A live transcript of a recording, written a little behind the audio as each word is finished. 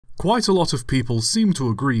Quite a lot of people seem to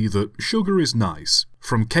agree that sugar is nice.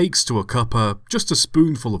 From cakes to a cuppa, just a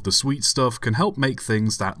spoonful of the sweet stuff can help make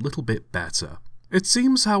things that little bit better. It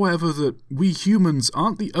seems, however, that we humans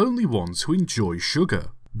aren't the only ones who enjoy sugar,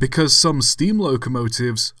 because some steam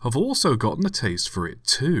locomotives have also gotten a taste for it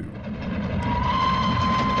too.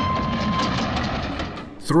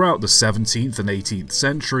 Throughout the 17th and 18th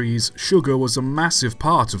centuries, sugar was a massive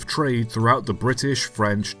part of trade throughout the British,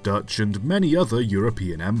 French, Dutch and many other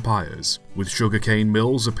European empires, with sugarcane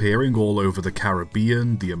mills appearing all over the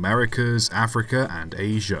Caribbean, the Americas, Africa and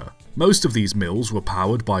Asia. Most of these mills were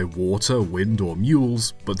powered by water, wind or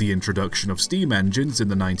mules, but the introduction of steam engines in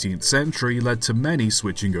the 19th century led to many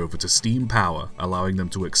switching over to steam power, allowing them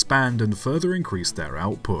to expand and further increase their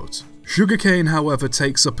output. Sugarcane, however,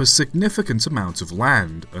 takes up a significant amount of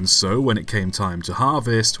land, and so when it came time to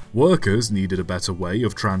harvest, workers needed a better way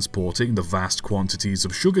of transporting the vast quantities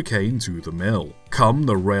of sugarcane to the mill. Come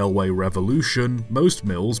the railway revolution, most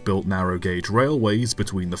mills built narrow-gauge railways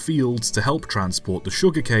between the fields to help transport the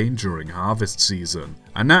sugarcane during harvest season,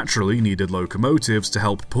 and naturally needed locomotives to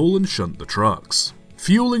help pull and shunt the trucks.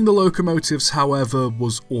 Fueling the locomotives, however,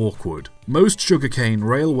 was awkward. Most sugarcane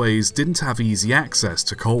railways didn't have easy access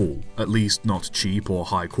to coal, at least not cheap or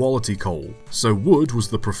high-quality coal, so wood was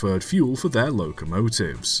the preferred fuel for their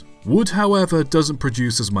locomotives. Wood, however, doesn't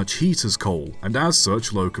produce as much heat as coal, and as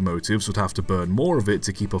such locomotives would have to burn more of it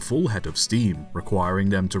to keep a full head of steam, requiring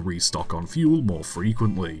them to restock on fuel more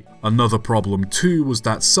frequently. Another problem too was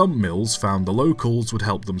that some mills found the locals would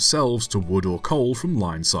help themselves to wood or coal from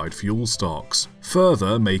line-side fuel stocks,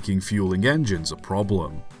 further making fueling engines a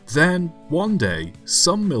problem. Then, one day,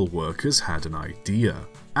 some mill workers had an idea.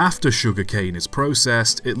 After sugarcane is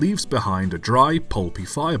processed, it leaves behind a dry, pulpy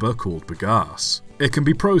fibre called bagasse. It can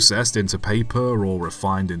be processed into paper or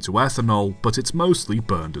refined into ethanol, but it's mostly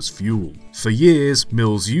burned as fuel. For years,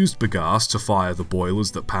 mills used bagasse to fire the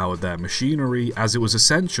boilers that powered their machinery, as it was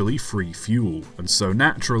essentially free fuel, and so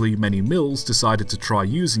naturally many mills decided to try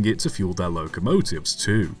using it to fuel their locomotives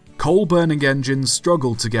too. Coal-burning engines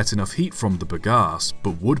struggled to get enough heat from the bagasse,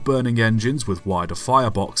 but wood-burning engines with wider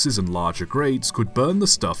fireboxes and larger grates could burn the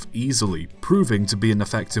stuff easily, proving to be an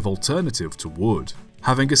effective alternative to wood.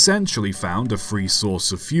 Having essentially found a free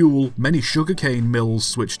source of fuel, many sugarcane mills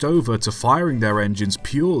switched over to firing their engines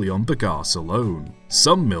purely on bagasse alone.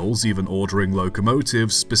 Some mills even ordering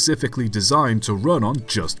locomotives specifically designed to run on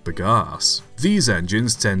just bagasse. These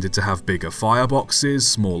engines tended to have bigger fireboxes,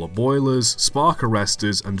 smaller boilers, spark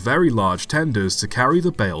arresters, and very large tenders to carry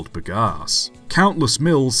the baled bagasse. Countless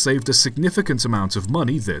mills saved a significant amount of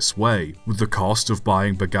money this way, with the cost of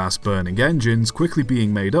buying bagasse-burning engines quickly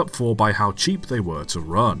being made up for by how cheap they were to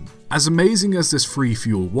run. As amazing as this free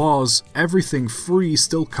fuel was, everything free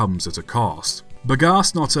still comes at a cost.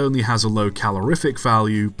 Bagasse not only has a low calorific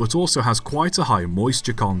value, but also has quite a high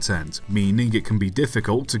moisture content, meaning it can be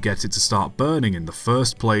difficult to get it to start burning in the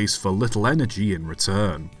first place for little energy in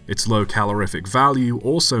return. Its low calorific value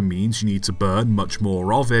also means you need to burn much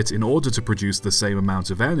more of it in order to produce the same amount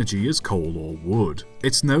of energy as coal or wood.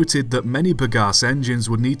 It's noted that many bagasse engines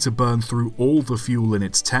would need to burn through all the fuel in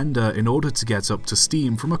its tender in order to get up to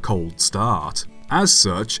steam from a cold start. As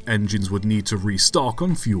such, engines would need to restock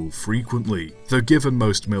on fuel frequently, though given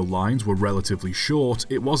most mill lines were relatively short,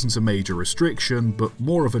 it wasn't a major restriction, but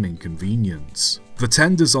more of an inconvenience. The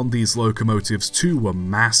tenders on these locomotives too were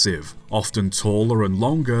massive, often taller and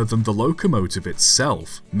longer than the locomotive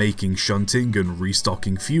itself, making shunting and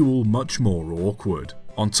restocking fuel much more awkward.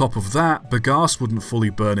 On top of that, bagasse wouldn't fully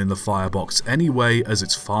burn in the firebox anyway, as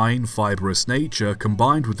its fine, fibrous nature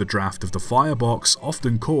combined with the draft of the firebox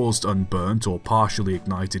often caused unburnt or partially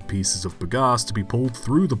ignited pieces of bagasse to be pulled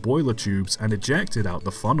through the boiler tubes and ejected out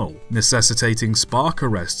the funnel, necessitating spark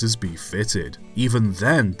arresters be fitted. Even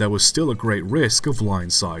then, there was still a great risk of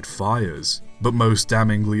line-side fires. But most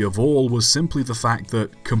damningly of all was simply the fact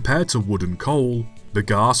that, compared to wood and coal,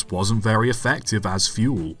 bagasse wasn't very effective as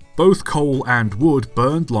fuel. Both coal and wood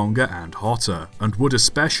burned longer and hotter, and wood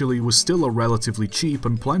especially was still a relatively cheap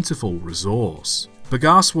and plentiful resource.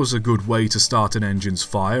 Bagasse was a good way to start an engine's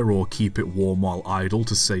fire or keep it warm while idle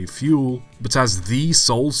to save fuel, but as the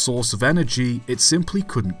sole source of energy, it simply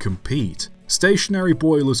couldn't compete. Stationary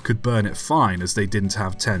boilers could burn it fine as they didn't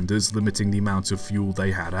have tenders limiting the amount of fuel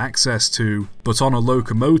they had access to, but on a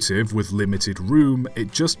locomotive with limited room,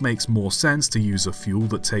 it just makes more sense to use a fuel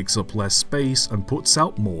that takes up less space and puts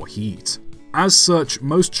out more heat. As such,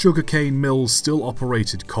 most sugarcane mills still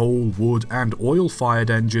operated coal, wood and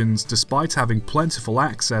oil-fired engines despite having plentiful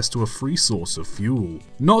access to a free source of fuel.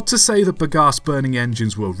 Not to say that bagasse burning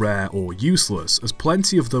engines were rare or useless, as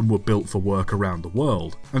plenty of them were built for work around the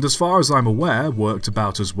world, and as far as I'm aware worked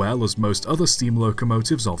about as well as most other steam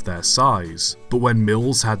locomotives of their size. But when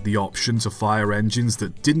mills had the option to fire engines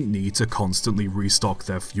that didn't need to constantly restock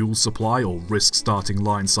their fuel supply or risk starting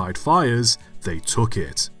line-side fires, they took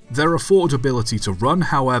it. Their affordability to run,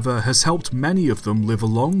 however, has helped many of them live a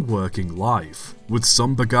long working life, with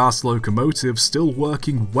some bagasse locomotives still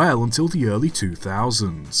working well until the early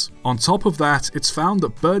 2000s. On top of that, it's found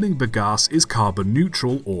that burning bagasse is carbon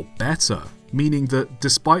neutral or better, meaning that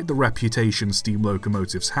despite the reputation steam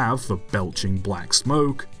locomotives have for belching black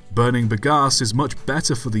smoke, burning bagasse is much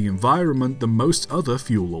better for the environment than most other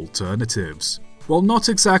fuel alternatives. While not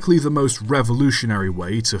exactly the most revolutionary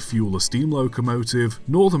way to fuel a steam locomotive,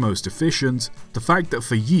 nor the most efficient, the fact that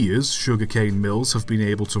for years sugarcane mills have been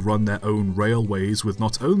able to run their own railways with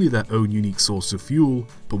not only their own unique source of fuel,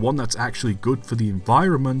 but one that's actually good for the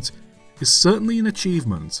environment, is certainly an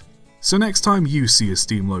achievement. So next time you see a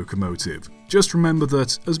steam locomotive, just remember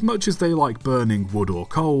that as much as they like burning wood or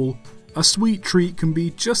coal, a sweet treat can be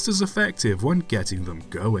just as effective when getting them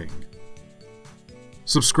going.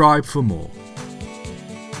 Subscribe for more.